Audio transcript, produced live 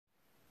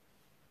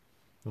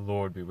The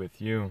Lord be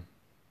with you.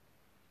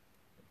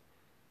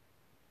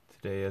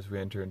 Today, as we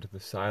enter into the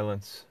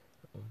silence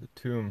of the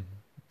tomb,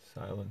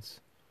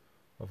 silence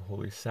of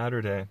Holy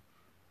Saturday,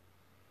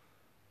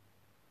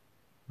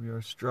 we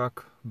are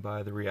struck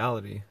by the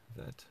reality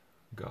that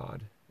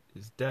God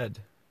is dead.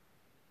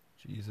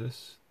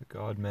 Jesus, the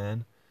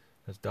God-man,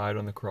 has died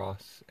on the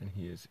cross, and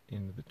he is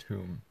in the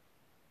tomb.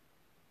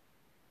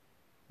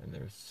 And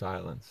there is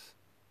silence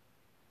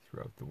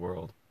throughout the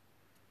world.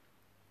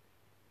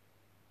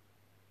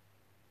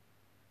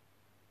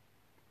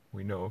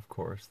 We know, of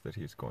course, that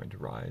he is going to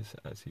rise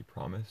as he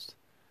promised,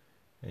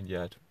 and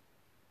yet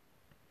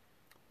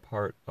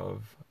part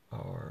of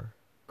our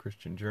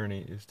Christian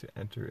journey is to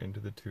enter into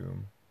the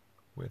tomb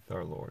with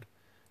our Lord,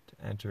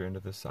 to enter into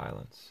the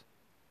silence.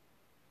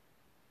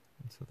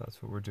 And so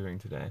that's what we're doing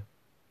today.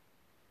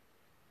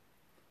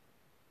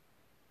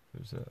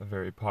 There's a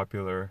very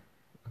popular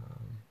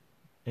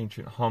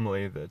ancient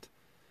homily that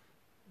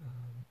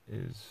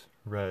is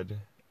read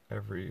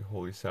every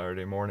Holy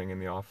Saturday morning in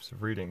the Office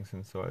of Readings,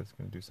 and so I was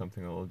going to do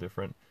something a little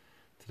different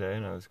today,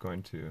 and I was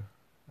going to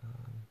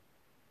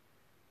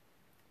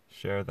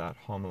share that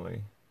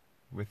homily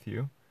with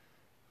you.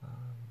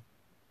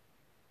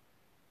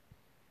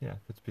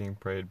 That's being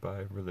prayed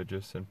by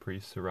religious and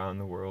priests around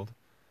the world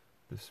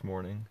this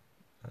morning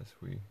as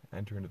we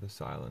enter into the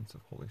silence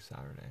of Holy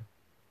Saturday.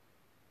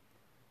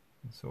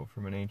 And so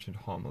from an ancient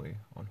homily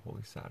on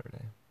Holy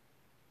Saturday,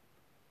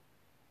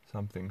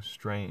 something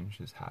strange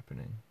is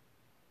happening.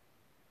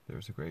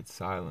 There's a great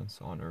silence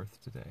on earth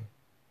today,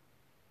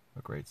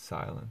 a great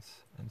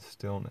silence and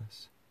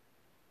stillness.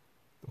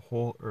 The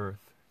whole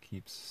earth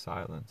keeps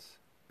silence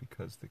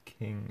because the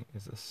King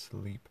is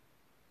asleep.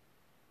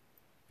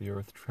 The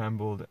earth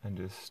trembled and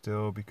is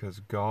still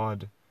because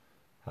God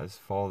has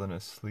fallen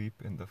asleep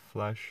in the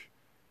flesh,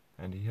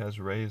 and he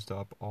has raised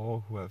up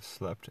all who have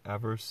slept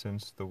ever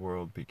since the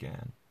world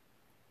began.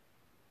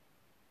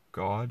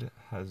 God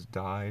has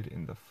died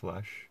in the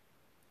flesh,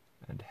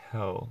 and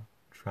hell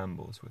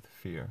trembles with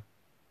fear.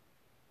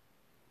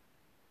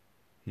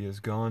 He has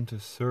gone to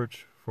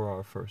search for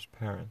our first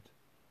parent,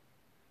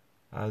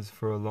 as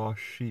for a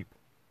lost sheep,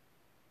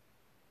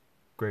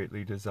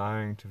 greatly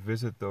desiring to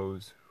visit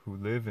those who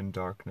live in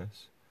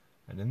darkness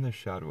and in the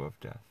shadow of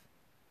death.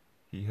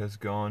 He has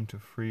gone to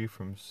free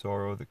from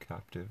sorrow the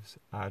captives,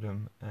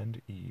 Adam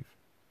and Eve,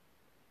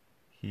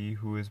 he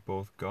who is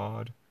both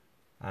God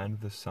and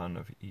the Son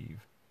of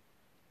Eve.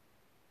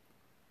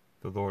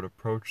 The Lord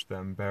approached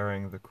them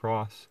bearing the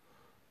cross,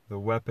 the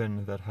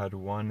weapon that had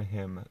won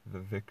him the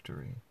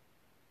victory.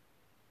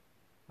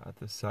 At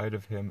the sight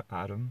of him,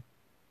 Adam,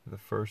 the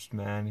first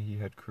man he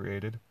had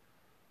created,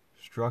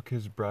 struck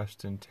his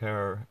breast in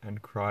terror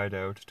and cried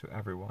out to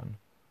everyone,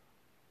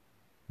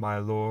 "My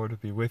Lord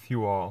be with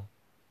you all."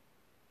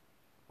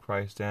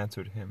 Christ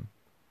answered him,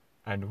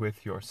 "And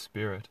with your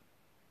spirit."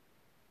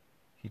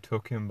 He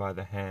took him by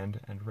the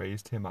hand and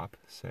raised him up,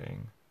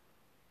 saying,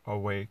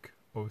 "Awake,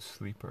 O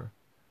sleeper,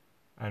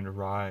 and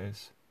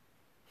rise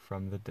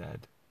from the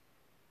dead,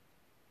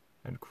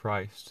 and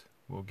Christ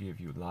will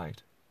give you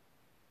light.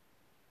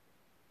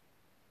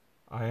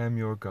 I am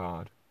your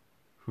God,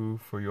 who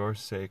for your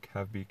sake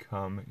have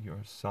become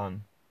your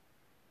Son.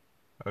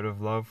 Out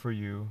of love for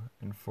you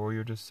and for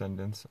your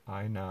descendants,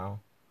 I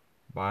now,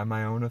 by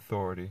my own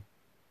authority,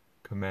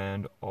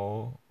 command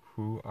all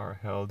who are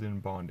held in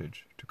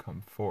bondage to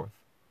come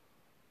forth,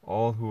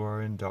 all who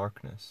are in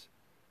darkness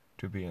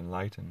to be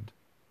enlightened,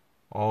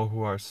 all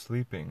who are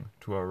sleeping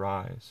to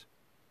arise.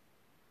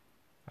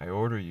 I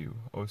order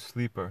you, O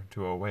sleeper,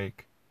 to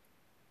awake.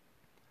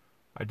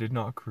 I did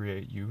not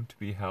create you to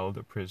be held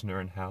a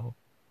prisoner in hell.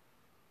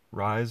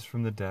 Rise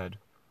from the dead,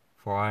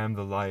 for I am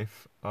the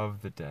life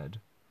of the dead.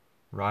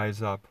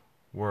 Rise up,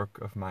 work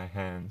of my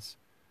hands,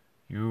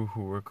 you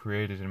who were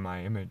created in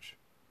my image.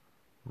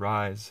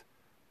 Rise,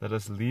 let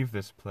us leave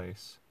this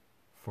place,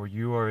 for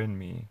you are in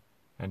me,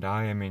 and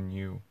I am in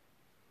you.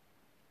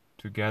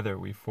 Together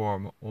we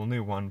form only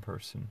one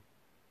person,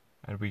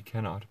 and we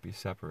cannot be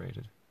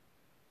separated.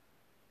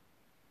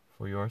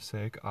 For your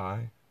sake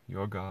I,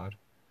 your God,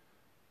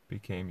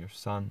 became your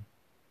son.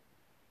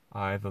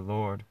 I, the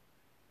Lord,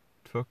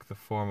 took the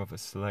form of a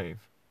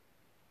slave.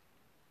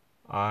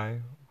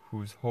 I,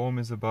 whose home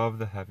is above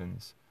the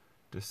heavens,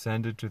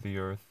 descended to the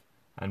earth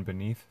and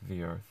beneath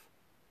the earth.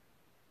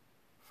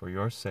 For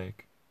your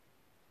sake,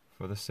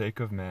 for the sake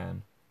of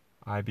man,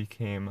 I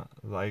became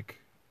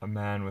like a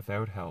man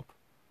without help,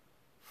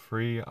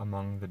 free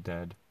among the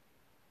dead.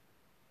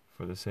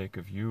 For the sake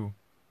of you,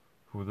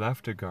 who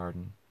left a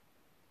garden,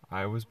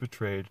 I was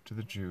betrayed to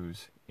the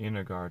Jews in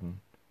a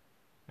garden,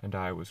 and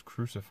I was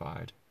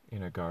crucified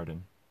in a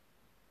garden.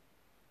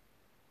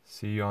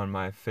 See on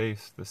my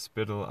face the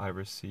spittle I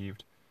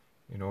received,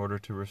 in order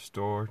to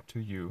restore to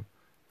you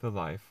the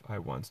life I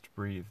once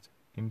breathed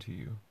into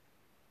you.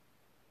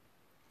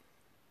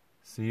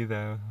 See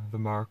there the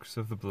marks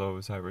of the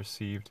blows I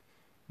received,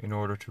 in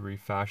order to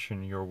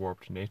refashion your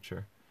warped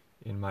nature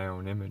in my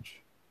own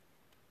image.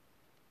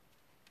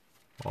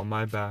 On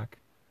my back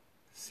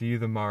See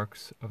the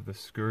marks of the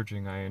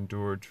scourging I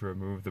endured to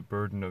remove the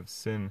burden of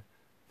sin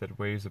that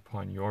weighs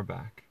upon your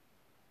back.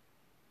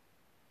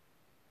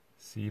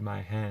 See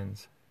my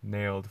hands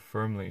nailed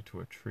firmly to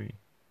a tree,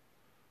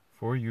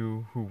 for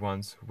you who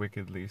once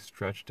wickedly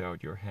stretched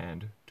out your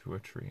hand to a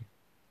tree.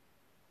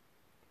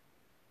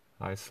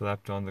 I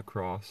slept on the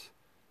cross,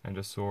 and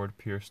a sword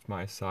pierced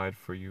my side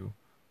for you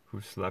who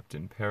slept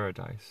in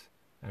paradise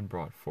and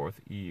brought forth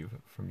Eve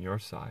from your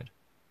side.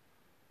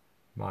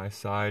 My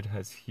side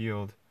has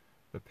healed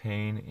the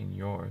pain in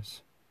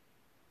yours.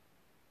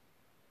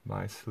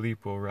 My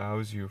sleep will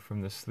rouse you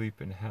from the sleep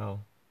in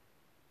hell.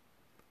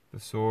 The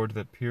sword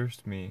that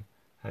pierced me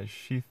has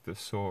sheathed the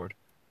sword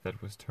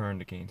that was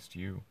turned against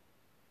you.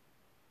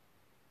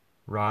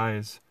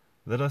 Rise,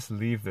 let us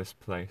leave this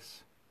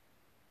place.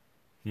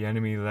 The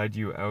enemy led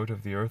you out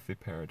of the earthly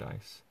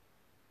paradise.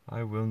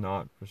 I will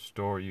not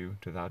restore you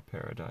to that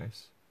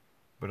paradise,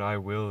 but I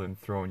will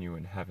enthrone you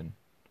in heaven.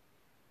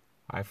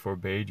 I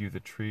forbade you the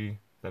tree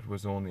that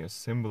was only a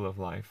symbol of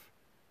life,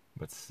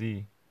 but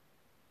see,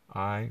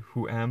 I,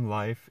 who am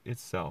life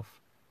itself,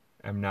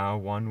 am now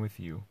one with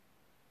you.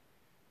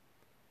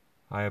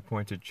 I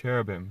appointed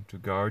cherubim to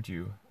guard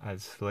you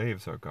as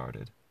slaves are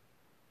guarded,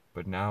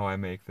 but now I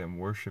make them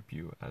worship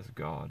you as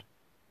God.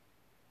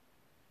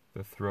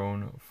 The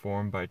throne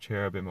formed by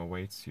cherubim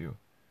awaits you,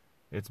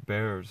 its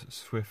bearers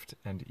swift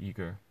and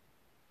eager.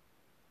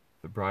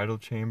 The bridal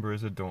chamber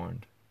is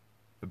adorned,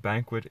 the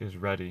banquet is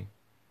ready,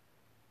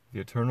 the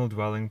eternal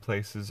dwelling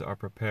places are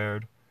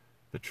prepared,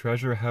 the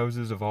treasure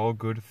houses of all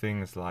good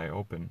things lie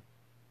open.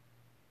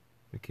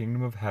 The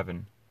kingdom of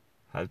heaven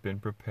has been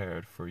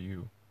prepared for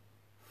you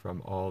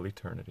from all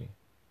eternity.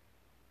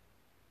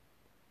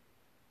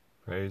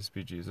 Praise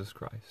be Jesus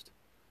Christ,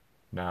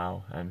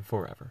 now and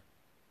forever.